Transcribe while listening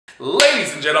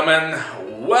Ladies and gentlemen,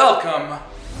 welcome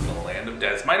to the land of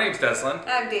Des. My name's Deslin.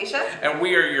 I'm Daisha. And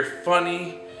we are your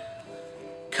funny,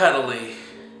 cuddly,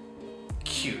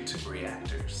 cute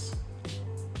reactors.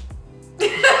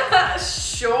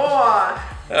 Sure.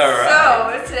 Alright.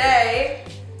 So today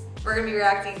we're going to be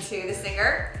reacting to the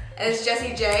singer. And it's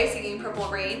Jessie J singing Purple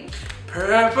Rain.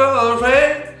 Purple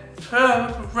rain,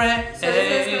 purple rain. So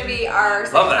this is going to be our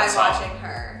second time watching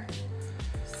her.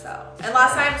 And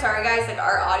last time, sorry guys, like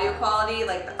our audio quality,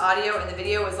 like the audio and the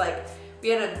video was like, we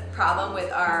had a problem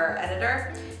with our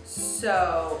editor.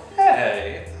 So.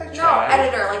 Hey, I No, tried.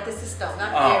 editor, like the system,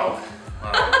 not you.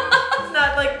 Oh.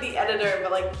 Not like the editor,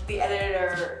 but like the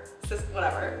editor system,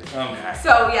 whatever. Okay.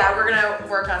 So yeah, we're gonna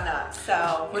work on that.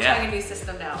 So we're trying a new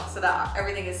system now so that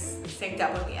everything is synced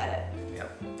up when we edit.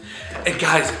 Yep. And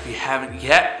guys, if you haven't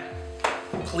yet,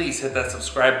 please hit that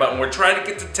subscribe button. We're trying to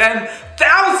get to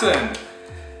 10,000.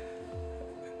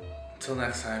 Until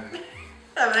next time.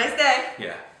 Have a nice day.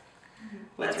 Yeah.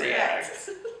 Let's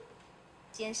react.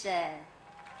 先生，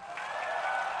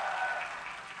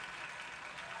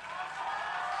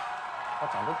他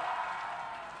长得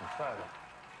挺帅的。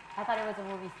 I thought it was a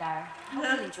movie star.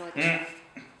 Hope you enjoyed it.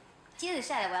 接着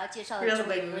下来我要介绍的这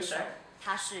位歌手，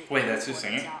他是 Wait, that's 英 who 国的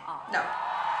singing? 骄傲。 No.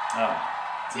 Oh.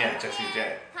 Yeah, Jessie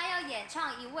J. 他要演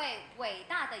唱一位伟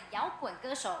大的摇滚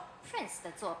歌手 Prince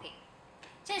的作品。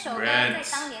这首歌在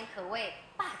当年可谓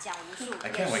霸奖无数，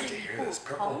也是一部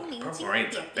同名经典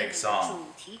电影的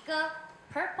主题歌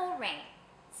《Purple Rain》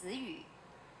子语。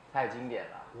太经典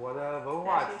了，我的文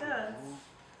化启蒙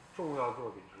重要作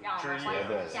品让我们欢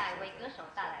迎下一位歌手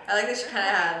带来。 I like that she kind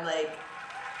of had like.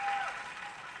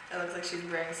 It looks like she's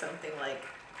wearing something like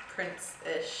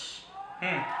Prince-ish.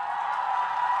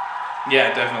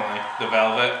 Yeah, definitely. The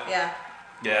velvet. Yeah.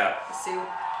 Yeah. The suit,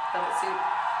 velvet suit.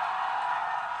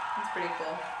 That's pretty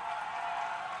cool.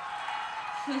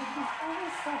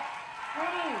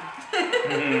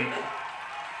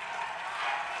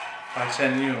 I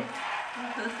send you.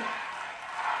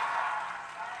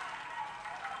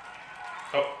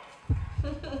 Oh.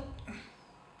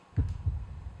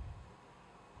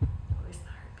 Always the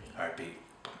heartbeat. Heartbeat.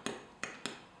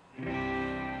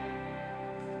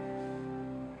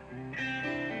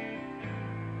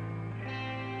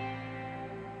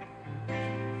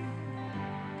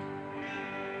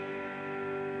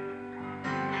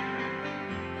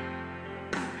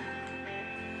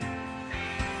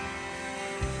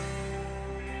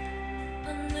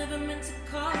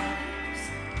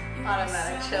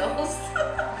 Automatic chills.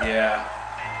 Yeah.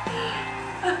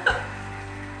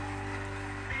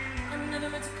 I never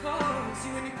meant to cause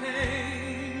you any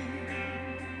pain.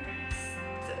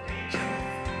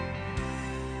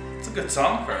 It's a good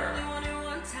song for her.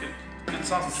 Good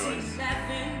song choice.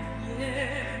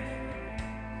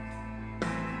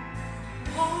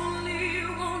 Only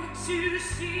wanted to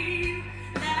see you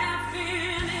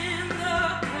laughing in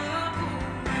the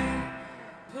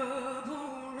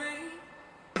purple rain.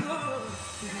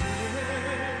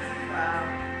 Wow.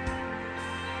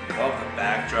 Love the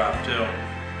backdrop too.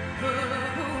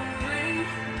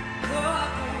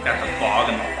 Got the fog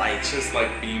and the lights just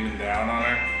like beaming down on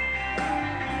her.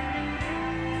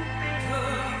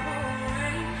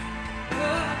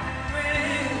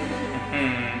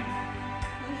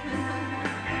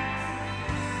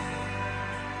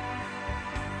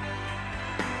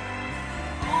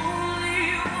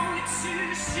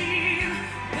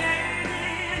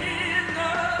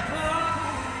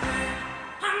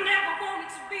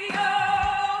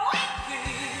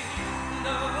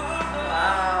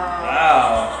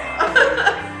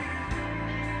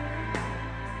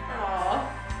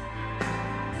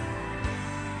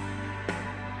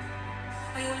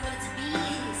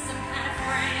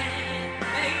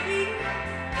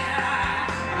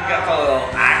 Got the little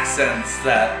accents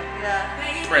that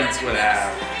Prince would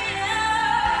have.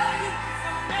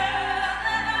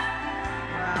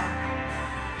 Wow.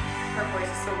 Her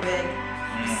voice is so big.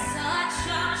 Such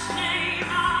a shame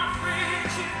our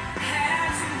friendship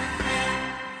had to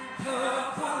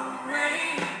purple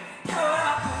rain.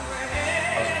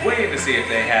 I was waiting to see if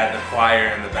they had the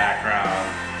choir in the background.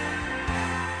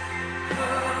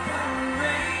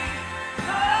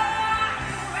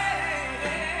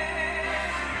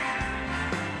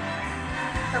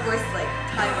 Her voice is like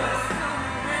timeless.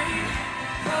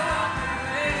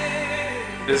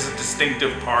 There's a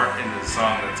distinctive part in the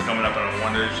song that's coming up, and I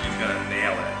wonder if she's gonna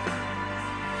nail it.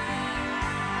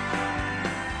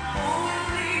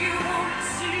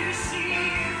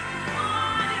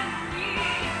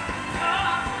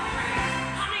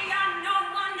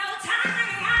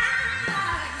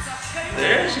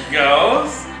 There she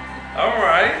goes. All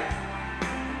right.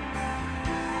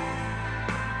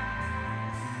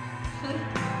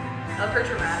 Love her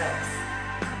dramatics.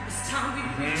 It's time we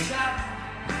reach out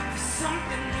for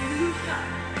something new.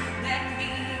 That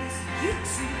means you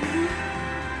too.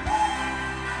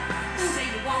 Say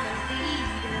you wanna lead,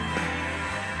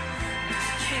 but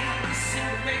you can't seem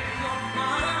to make your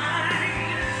mind.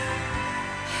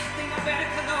 I think I better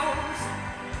close,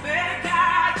 better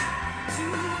guide you to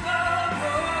the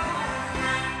purple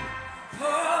rain,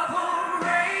 purple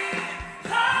rain,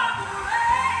 purple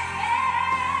rain.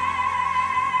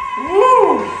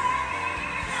 Woo!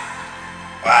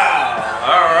 Wow!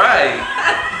 All right.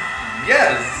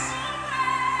 Yes.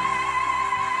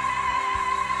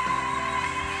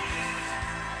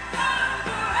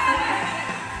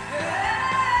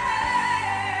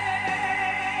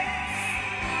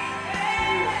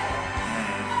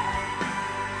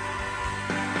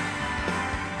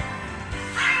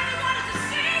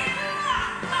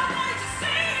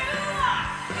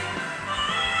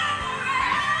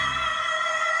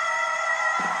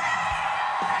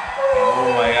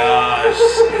 Oh my gosh.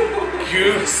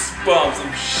 Goosebumps.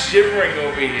 I'm shivering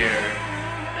over here.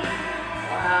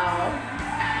 Wow.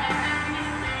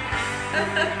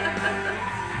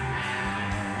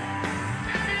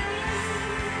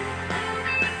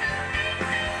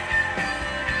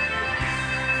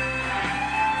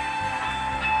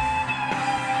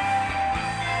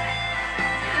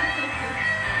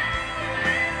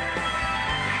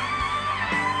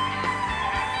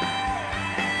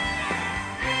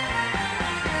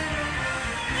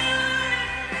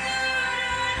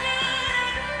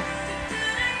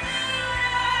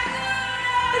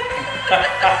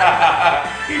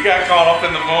 He got caught up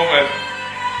in the moment.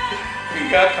 He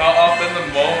got caught up in the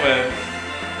moment.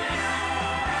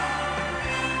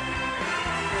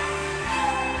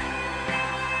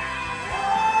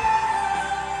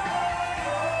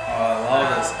 Oh, I love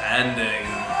this ending.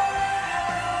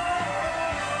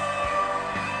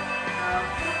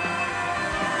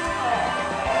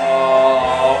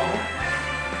 Oh.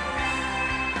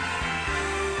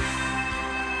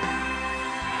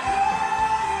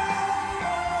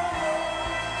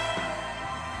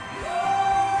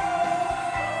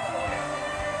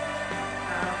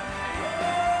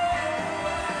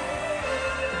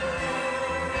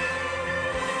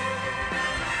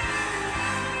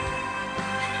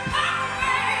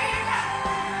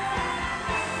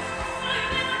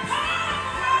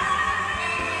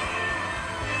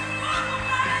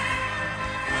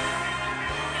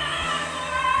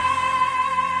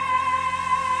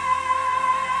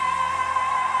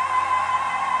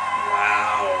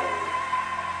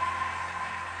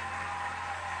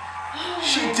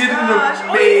 She did an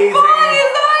amazing.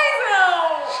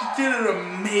 She did an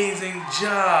amazing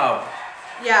job.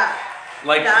 Yeah.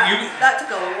 Like that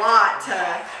took a lot to.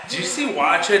 Did you see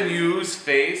Watcha Yu's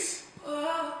face?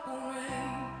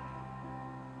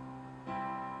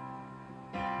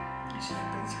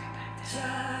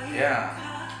 Yeah.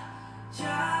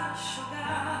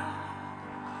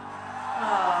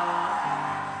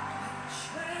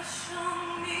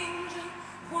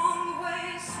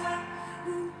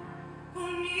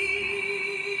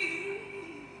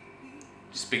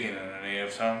 Speaking in a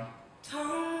native tongue.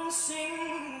 That's a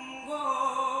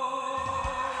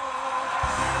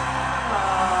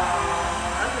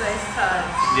nice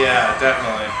touch. Yeah,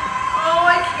 definitely. Oh,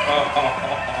 I can't.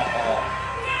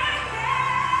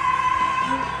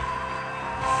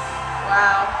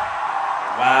 Wow.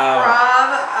 Wow.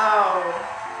 Bravo.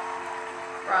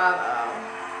 Bravo.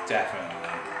 Definitely.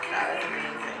 That was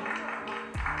amazing.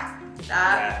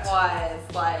 That was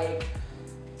like,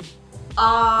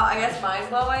 I guess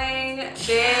mind-blowing,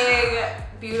 big,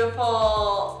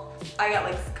 beautiful. I got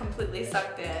like completely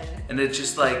sucked in. And it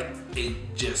just like,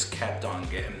 it just kept on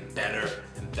getting better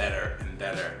and better and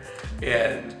better.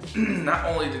 And not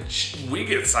only did we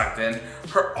get sucked in,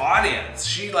 her audience,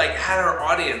 she like had her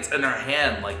audience in her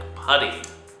hand like putty.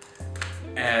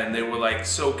 And they were like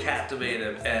so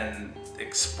captivated and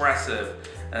expressive.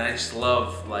 And I just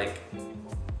love like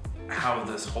how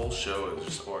this whole show is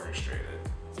just orchestrated.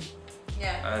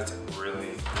 Yeah. That's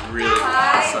really, really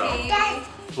awesome.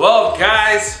 Well,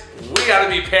 guys, we gotta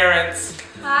be parents.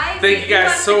 Hi, Thank you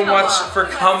guys so much for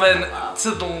coming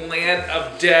to the land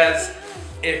of Des.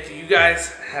 If you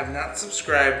guys have not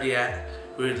subscribed yet,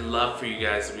 we would love for you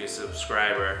guys to be a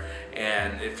subscriber.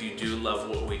 And if you do love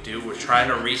what we do, we're trying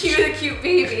to reach... Cue the cute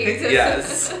babies.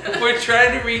 Yes. We're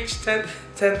trying to reach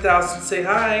 10,000. Say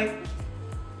hi.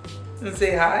 And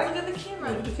say hi. Look at the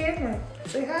camera. Look at the camera.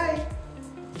 Say hi.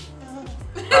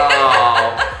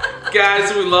 Oh,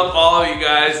 guys, we love all of you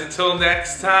guys. Until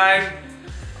next time,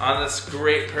 on this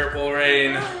great purple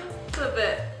rain. Flip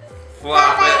it.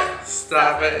 Flop it.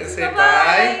 Stop it. Say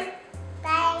bye.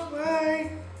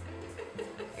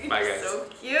 Bye, guys. So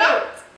cute.